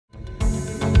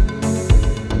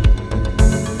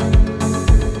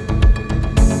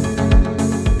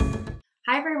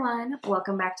everyone,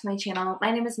 welcome back to my channel. My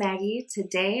name is Maggie.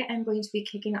 Today I'm going to be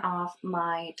kicking off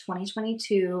my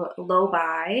 2022 low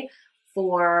buy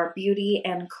for beauty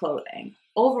and clothing.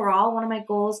 Overall, one of my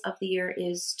goals of the year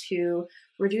is to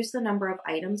reduce the number of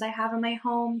items I have in my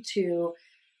home, to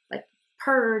like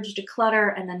purge,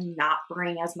 declutter, and then not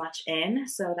bring as much in.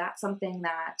 So that's something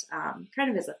that kind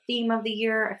of is a theme of the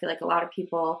year. I feel like a lot of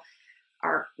people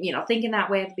are, thinking that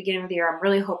way at the beginning of the year. I'm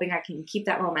really hoping I can keep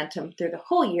that momentum through the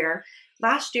whole year.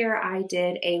 Last year, I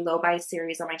did a low buy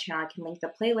series on my channel. I can link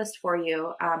the playlist for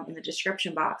you in the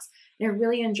description box. And I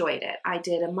really enjoyed it. I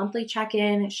did a monthly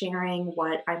check-in sharing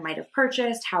what I might have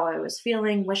purchased, how I was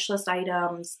feeling, wish list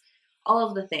items, all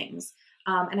of the things.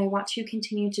 And I want to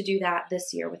continue to do that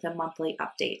this year with a monthly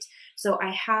update. So I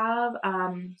have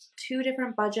two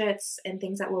different budgets, and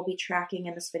things that we'll be tracking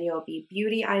in this video will be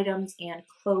beauty items and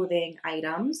clothing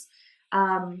items.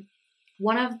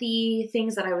 One of the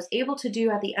things that I was able to do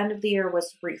at the end of the year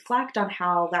was reflect on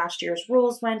how last year's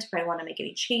rules went, if I want to make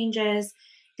any changes,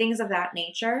 things of that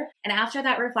nature. And after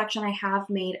that reflection, I have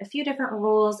made a few different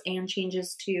rules and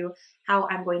changes to how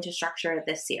I'm going to structure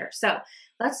this year. So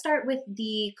let's start with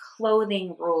the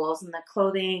clothing rules and the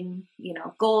clothing,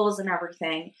 goals and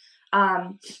everything.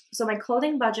 So my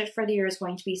clothing budget for the year is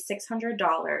going to be $600,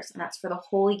 and that's for the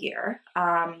whole year.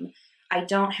 I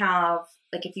don't have,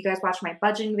 if you guys watch my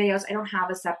budgeting videos, I don't have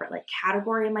a separate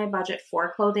category in my budget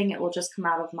for clothing. It will just come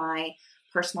out of my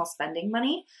personal spending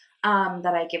money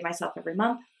that I give myself every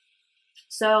month.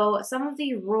 So some of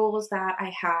the rules that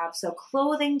I have, so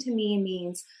clothing to me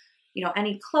means,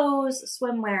 any clothes,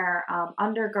 swimwear,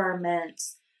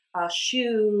 undergarments,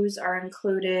 shoes are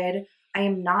included. I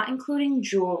am not including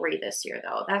jewelry this year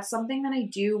though. That's something that I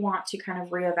do want to kind of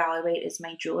reevaluate, is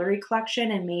my jewelry collection,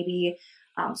 and maybe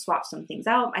swap some things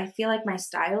out. I feel like my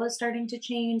style is starting to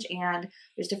change, and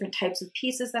there's different types of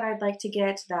pieces that I'd like to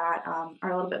get that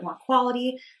are a little bit more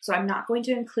quality. So I'm not going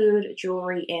to include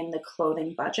jewelry in the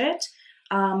clothing budget,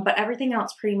 but everything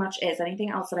else pretty much is.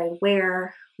 Anything else that I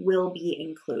wear will be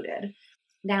included.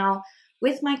 Now,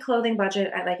 with my clothing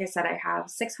budget, like I said, I have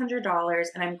 $600,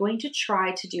 and I'm going to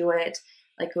try to do it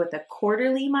with a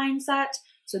quarterly mindset.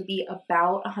 So it'd be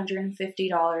about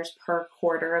 $150 per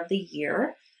quarter of the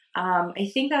year.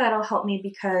 I think that that'll help me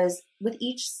because with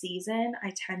each season,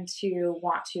 I tend to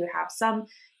want to have some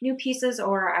new pieces,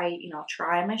 or I,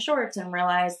 try my shorts and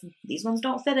realize these ones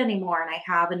don't fit anymore and I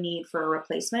have a need for a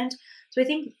replacement. So I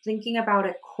think thinking about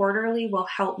it quarterly will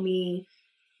help me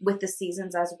with the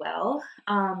seasons as well.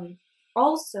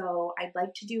 Also, I'd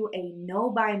like to do a no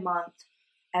buy month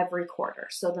every quarter.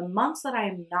 So the months that I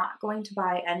am not going to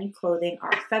buy any clothing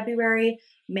are February,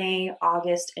 May,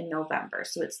 August, and November.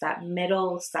 So it's that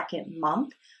middle second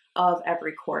month of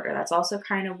every quarter. That's also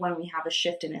kind of when we have a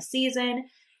shift in a season.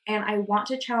 And I want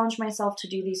to challenge myself to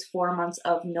do these 4 months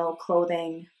of no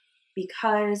clothing,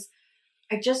 because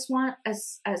I just want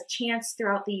a chance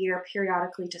throughout the year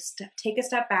periodically to take a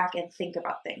step back and think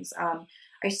about things.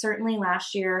 I certainly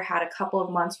last year had a couple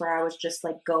of months where I was just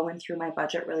going through my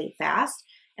budget really fast.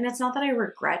 And it's not that I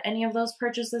regret any of those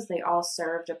purchases. They all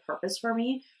served a purpose for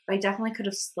me, but I definitely could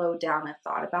have slowed down and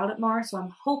thought about it more. So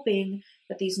I'm hoping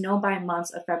that these no buy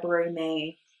months of February,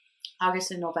 May,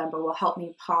 August, and November will help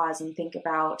me pause and think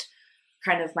about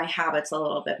kind of my habits a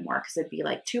little bit more, because it'd be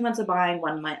 2 months of buying,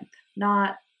 1 month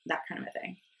not, that kind of a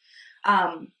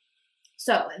thing.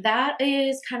 So that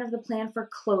is kind of the plan for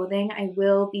clothing. I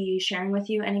will be sharing with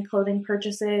you any clothing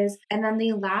purchases. And then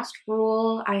the last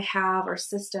rule I have, or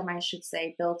system I should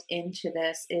say, built into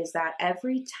this is that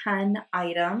every 10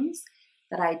 items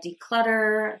that I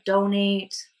declutter,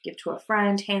 donate, give to a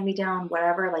friend, hand me down,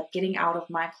 whatever, getting out of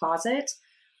my closet,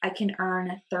 I can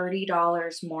earn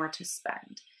 $30 more to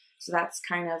spend. So that's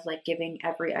kind of giving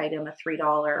every item a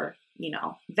 $3,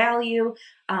 value.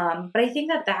 But I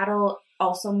think that that'll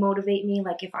also motivate me.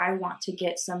 If I want to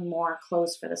get some more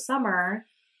clothes for the summer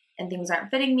and things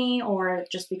aren't fitting me, or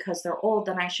just because they're old,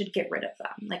 then I should get rid of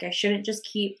them. I shouldn't just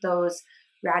keep those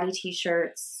ratty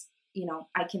t-shirts.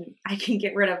 I can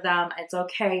get rid of them. It's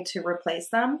okay to replace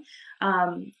them.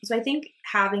 So I think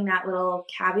having that little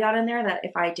caveat in there, that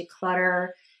if I declutter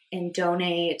and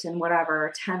donate and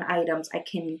whatever, 10 items, I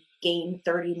can gain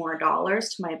 $30 more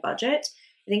to my budget.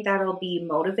 I think that'll be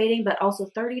motivating, but also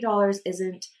 $30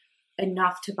 isn't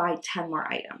enough to buy 10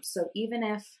 more items. So even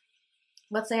if,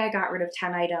 let's say I got rid of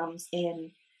 10 items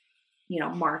in,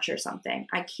 March or something,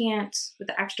 I can't, with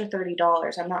the extra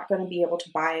 $30, I'm not going to be able to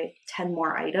buy 10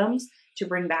 more items to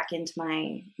bring back into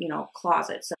my,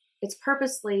 closet. So it's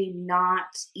purposely not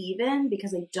even,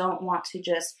 because I don't want to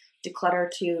just declutter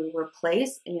to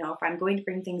replace. If I'm going to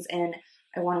bring things in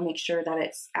I want to make sure that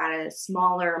it's at a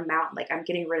smaller amount, like I'm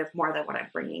getting rid of more than what I'm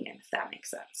bringing in, if that makes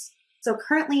sense. So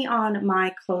currently on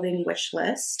my clothing wish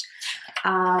list,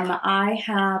 I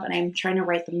have, and I'm trying to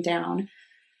write them down,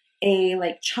 a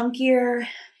like chunkier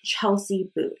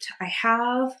Chelsea boot. I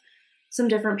have some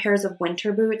different pairs of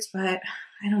winter boots, but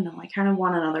I don't know, I kind of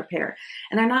want another pair.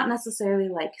 And they're not necessarily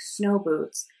like snow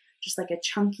boots, just like a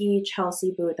chunky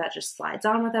Chelsea boot that just slides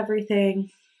on with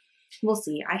everything. We'll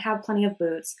see. I have plenty of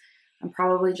boots. I'm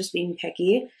probably just being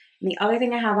picky. And the other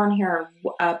thing I have on here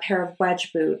are a pair of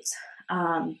wedge boots.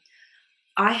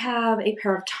 I have a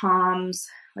pair of Toms,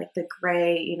 like the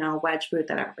gray, wedge boot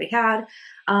that everybody had.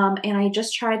 And I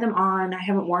just tried them on. I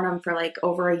haven't worn them for like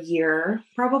over a year,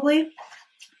 probably.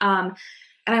 And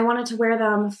I wanted to wear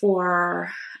them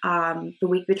for the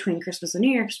week between Christmas and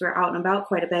New Year because we were out and about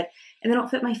quite a bit, and they don't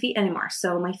fit my feet anymore.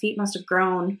 So my feet must have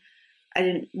grown. I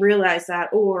didn't realize that,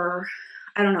 or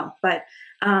I don't know, but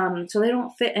so they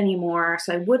don't fit anymore.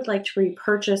 So I would like to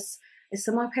repurchase a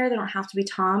similar pair. They don't have to be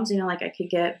Toms, like I could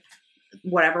get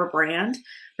whatever brand,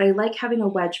 but I like having a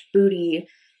wedge bootie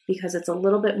because it's a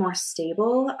little bit more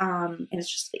stable and it's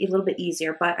just a little bit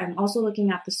easier. But I'm also looking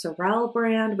at the Sorel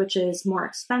brand, which is more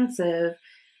expensive,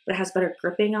 but it has better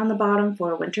gripping on the bottom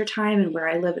for wintertime, and where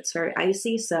I live it's very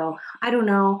icy. So I don't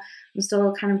know, I'm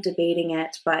still kind of debating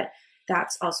it, but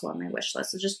that's also on my wish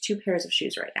list. So just 2 pairs of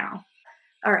shoes right now.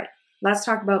 All right, let's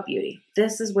talk about beauty.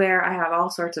 This is where I have all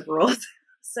sorts of rules.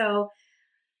 So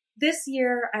this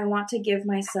year, I want to give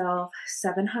myself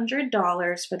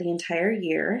 $700 for the entire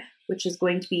year, which is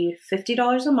going to be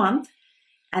 $50 a month.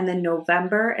 And then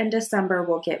November and December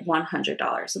will get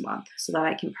 $100 a month so that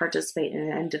I can participate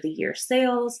in end of the year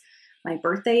sales. My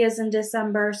birthday is in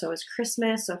December, so is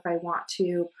Christmas. So if I want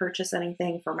to purchase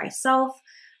anything for myself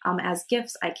as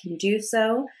gifts, I can do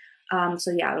so.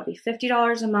 So yeah, it'll be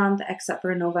 $50 a month, except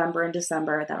for November and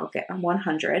December, that'll get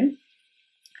 $100.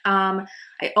 I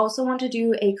also want to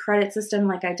do a credit system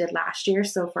like I did last year.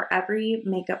 So for every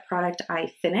makeup product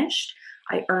I finished,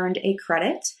 I earned a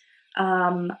credit.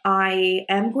 I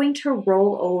am going to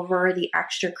roll over the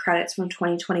extra credits from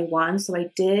 2021. So I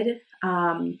did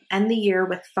end the year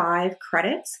with 5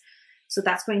 credits. So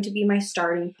that's going to be my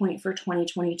starting point for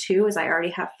 2022, as I already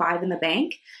have 5 in the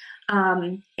bank.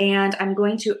 And I'm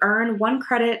going to earn 1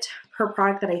 credit per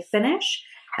product that I finish.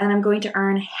 And I'm going to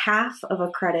earn half of a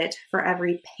credit for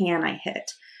every pan I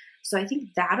hit. So I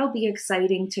think that'll be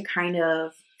exciting to kind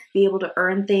of be able to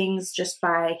earn things just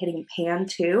by hitting pan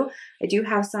too. I do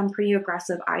have some pretty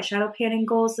aggressive eyeshadow panning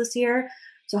goals this year,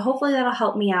 so hopefully that'll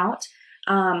help me out.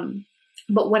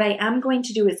 But what I am going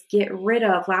to do is get rid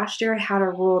of, last year I had a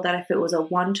rule that if it was a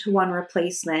 1-to-1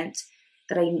 replacement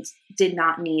that I did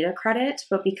not need a credit,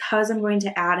 but because I'm going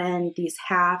to add in these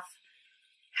half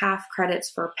credits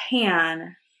for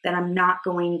pan, then I'm not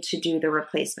going to do the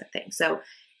replacement thing. So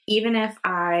even if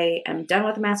I am done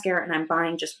with the mascara and I'm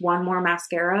buying just 1 more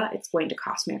mascara, it's going to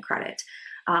cost me a credit.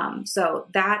 So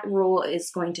that rule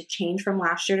is going to change from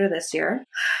last year to this year.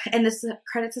 And this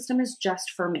credit system is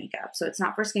just for makeup. So it's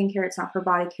not for skincare, it's not for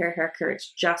body care, hair care,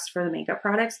 it's just for the makeup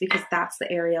products, because that's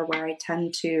the area where I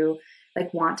tend to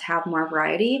want to have more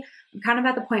variety. I'm kind of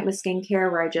at the point with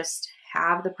skincare where I just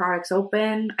have the products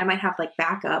open. I might have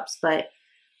backups, but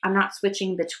I'm not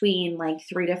switching between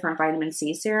 3 different vitamin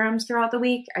C serums throughout the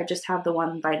week. I just have the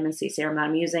 1 vitamin C serum that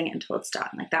I'm using until it's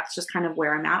done. That's just kind of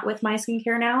where I'm at with my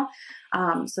skincare now.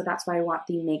 So that's why I want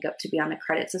the makeup to be on the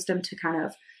credit system to kind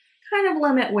of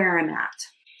limit where I'm at.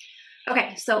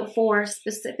 Okay, so for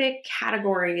specific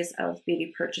categories of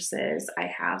beauty purchases, I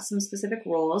have some specific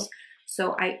rules.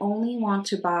 So I only want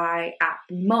to buy at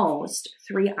most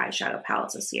 3 eyeshadow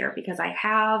palettes this year, because I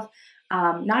have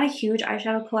not a huge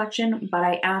eyeshadow collection, but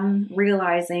I am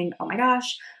realizing, oh my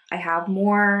gosh, I have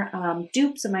more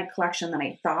dupes in my collection than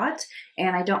I thought,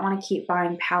 and I don't want to keep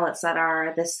buying palettes that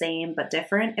are the same but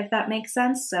different, if that makes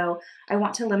sense. So I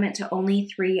want to limit to only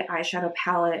 3 eyeshadow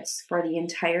palettes for the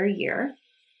entire year.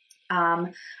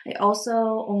 I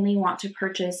also only want to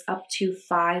purchase up to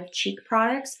 5 cheek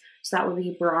products. So that would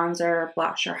be bronzer,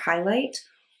 blush, or highlight,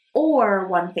 or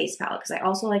 1 face palette, because I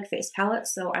also like face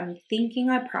palettes. So I'm thinking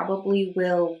I probably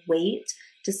will wait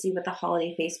to see what the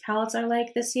holiday face palettes are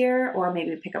like this year, or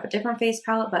maybe pick up a different face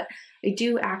palette. But I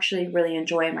do actually really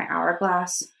enjoy my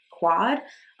Hourglass quad.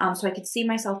 So I could see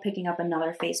myself picking up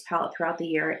another face palette throughout the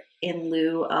year in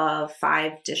lieu of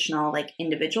 5 additional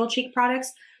individual cheek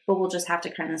products, but we'll just have to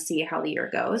kind of see how the year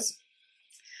goes.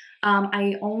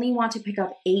 I only want to pick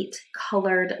up 8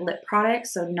 colored lip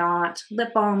products, so not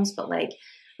lip balms, but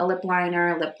a lip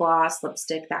liner, lip gloss,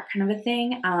 lipstick, that kind of a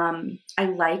thing. I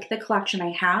like the collection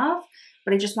I have,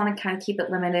 but I just want to kind of keep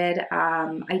it limited.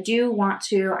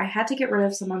 I had to get rid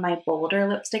of some of my bolder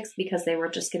lipsticks because they were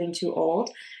just getting too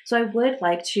old. So I would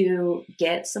like to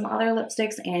get some other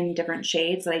lipsticks in different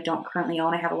shades that I don't currently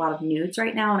own. I have a lot of nudes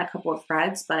right now and a couple of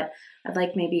reds, but I'd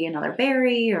like maybe another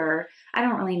berry, or I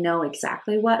don't really know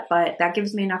exactly what, but that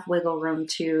gives me enough wiggle room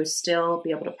to still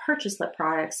be able to purchase lip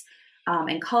products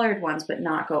and colored ones, but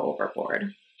not go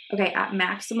overboard. Okay, at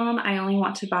maximum, I only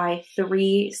want to buy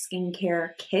 3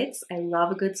 skincare kits. I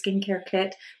love a good skincare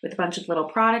kit with a bunch of little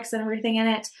products and everything in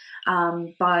it,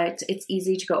 but it's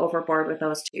easy to go overboard with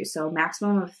those too. So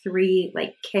maximum of 3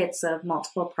 like kits of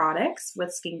multiple products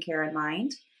with skincare in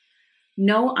mind.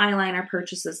 No eyeliner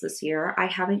purchases this year. I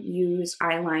haven't used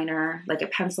eyeliner, like a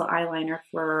pencil eyeliner,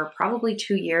 for probably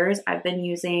 2 years. I've been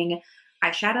using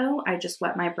eyeshadow. I just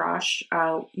wet my brush,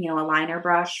 a liner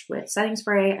brush with setting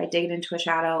spray. I dig it into a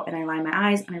shadow and I line my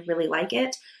eyes, and I really like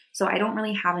it. So I don't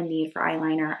really have a need for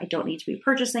eyeliner. I don't need to be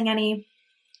purchasing any.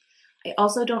 I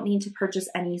also don't need to purchase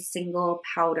any single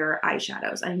powder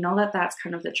eyeshadows. I know that that's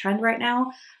kind of the trend right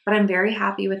now, but I'm very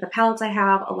happy with the palettes I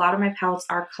have. A lot of my palettes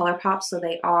are ColourPop, so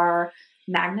they are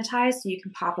magnetized, so you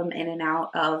can pop them in and out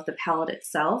of the palette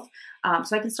itself.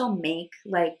 So I can still make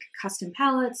like custom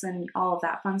palettes and all of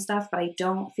that fun stuff, but I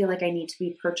don't feel like I need to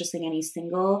be purchasing any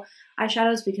single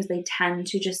eyeshadows because they tend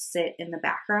to just sit in the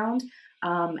background.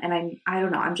 And I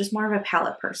don't know, I'm just more of a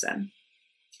palette person.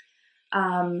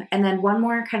 And then one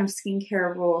more kind of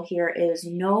skincare rule here is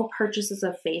no purchases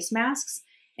of face masks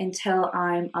until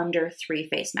I'm under 3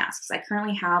 face masks. I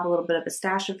currently have a little bit of a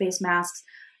stash of face masks.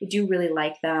 I do really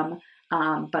like them,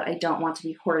 but I don't want to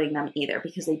be hoarding them either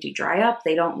because they do dry up.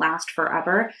 They don't last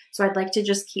forever. So I'd like to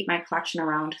just keep my collection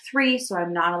around 3, so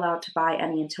I'm not allowed to buy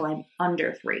any until I'm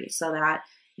under 3, so that,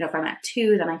 if I'm at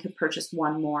 2, then I could purchase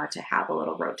 1 more to have a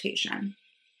little rotation.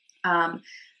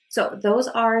 So those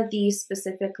are the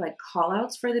specific like call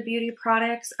outs for the beauty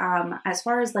products. As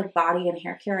far as like body and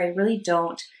hair care, I really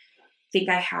don't think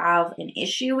I have an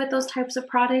issue with those types of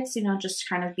products, just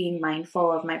kind of being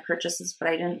mindful of my purchases, but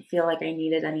I didn't feel like I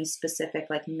needed any specific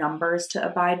like numbers to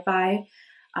abide by.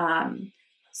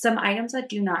 Some items that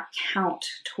do not count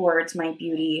towards my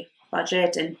beauty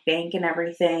budget and bank and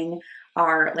everything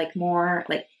are like more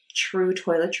like true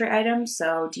toiletry items.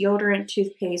 So deodorant,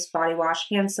 toothpaste, body wash,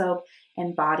 hand soap,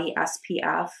 and body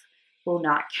SPF will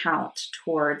not count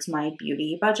towards my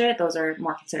beauty budget. Those are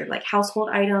more considered like household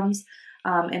items,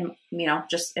 and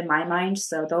just in my mind.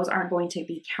 So those aren't going to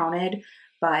be counted.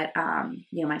 But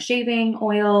my shaving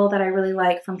oil that I really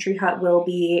like from Tree Hut will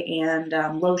be, and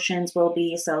lotions will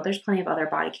be. So there's plenty of other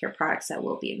body care products that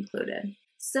will be included.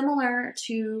 Similar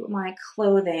to my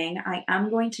clothing, I am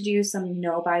going to do some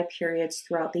no-buy periods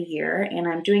throughout the year, and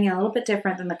I'm doing it a little bit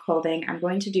different than the clothing. I'm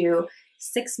going to do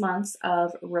 6 months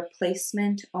of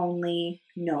replacement only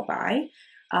no-buy.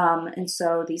 And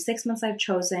so the 6 months I've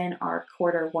chosen are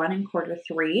Q1 and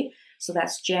Q3. So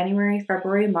that's January,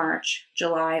 February, March,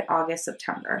 July, August,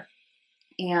 September.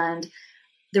 And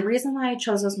the reason why I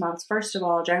chose those months, first of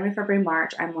all, January, February,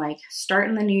 March, I'm like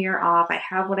starting the new year off. I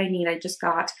have what I need. I just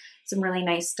got some really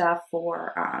nice stuff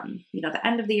for, the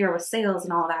end of the year with sales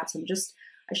and all that. So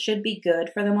I should be good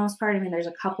for the most part. I mean, there's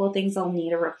a couple of things I'll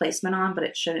need a replacement on, but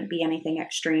it shouldn't be anything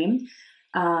extreme.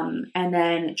 And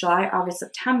then July, August,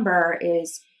 September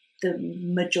is the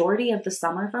majority of the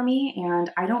summer for me,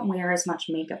 and I don't wear as much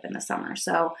makeup in the summer.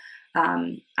 So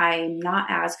I'm not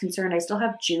as concerned. I still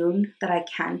have June that I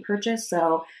can purchase.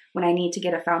 So when I need to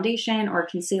get a foundation or a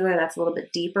concealer that's a little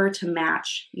bit deeper to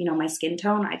match, my skin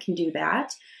tone, I can do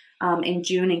that in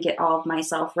June and get all of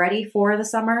myself ready for the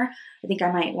summer. I think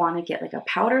I might want to get like a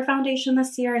powder foundation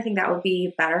this year. I think that would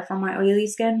be better for my oily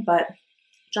skin, but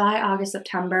July, August,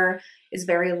 September is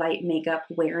very light makeup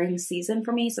wearing season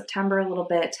for me. September a little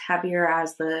bit heavier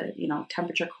as the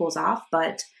temperature cools off,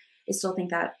 but I still think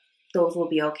that those will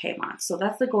be okay months. So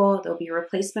that's the goal. They'll be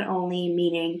replacement only,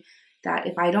 meaning that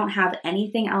if I don't have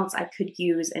anything else I could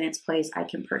use in its place, I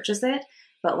can purchase it.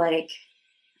 But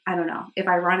I don't know, if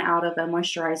I run out of a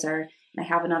moisturizer and I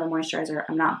have another moisturizer,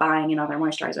 I'm not buying another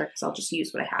moisturizer because I'll just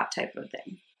use what I have type of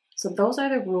thing. So those are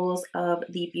the rules of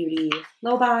the beauty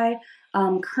low buy.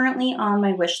 Currently on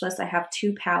my wish list, I have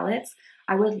 2 palettes.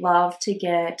 I would love to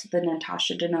get the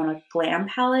Natasha Denona Glam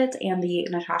palette and the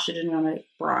Natasha Denona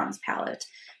Bronze palette.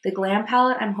 The Glam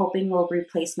palette I'm hoping will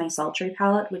replace my Sultry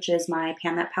palette, which is my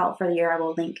Pan That palette for the year. I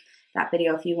will link that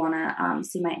video if you want to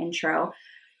see my intro.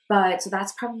 But so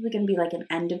that's probably going to be like an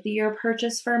end of the year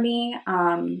purchase for me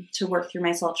to work through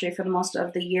my Sultry for the most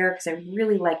of the year because I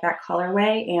really like that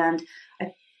colorway, and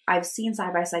I've seen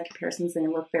side-by-side comparisons and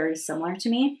they look very similar to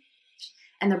me.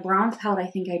 And the Bronze palette I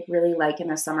think I'd really like in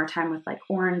the summertime with like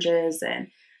oranges and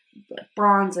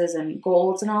bronzes and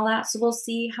golds and all that. So we'll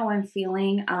see how I'm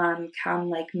feeling come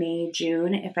like May,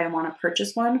 June if I want to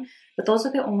purchase one. But those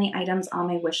are the only items on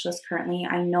my wish list currently.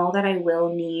 I know that I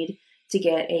will need to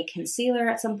get a concealer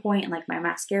at some point, and like my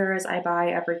mascaras I buy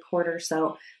every quarter.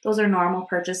 So those are normal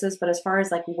purchases. But as far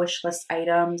as like wish list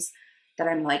items that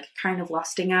I'm like kind of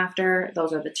lusting after,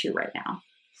 those are the two right now.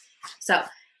 So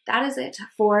that is it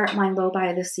for my low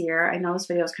buy this year. I know this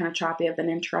video is kind of choppy. I've been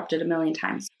interrupted a million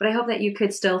times, but I hope that you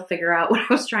could still figure out what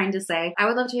I was trying to say. I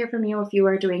would love to hear from you if you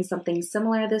are doing something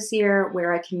similar this year,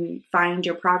 where I can find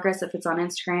your progress, if it's on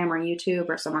Instagram or YouTube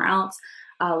or somewhere else.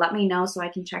 Let me know so I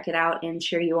can check it out and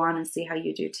cheer you on and see how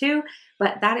you do too.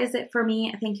 But that is it for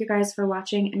me. Thank you guys for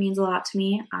watching. It means a lot to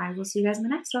me. I will see you guys in the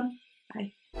next one.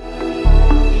 Bye.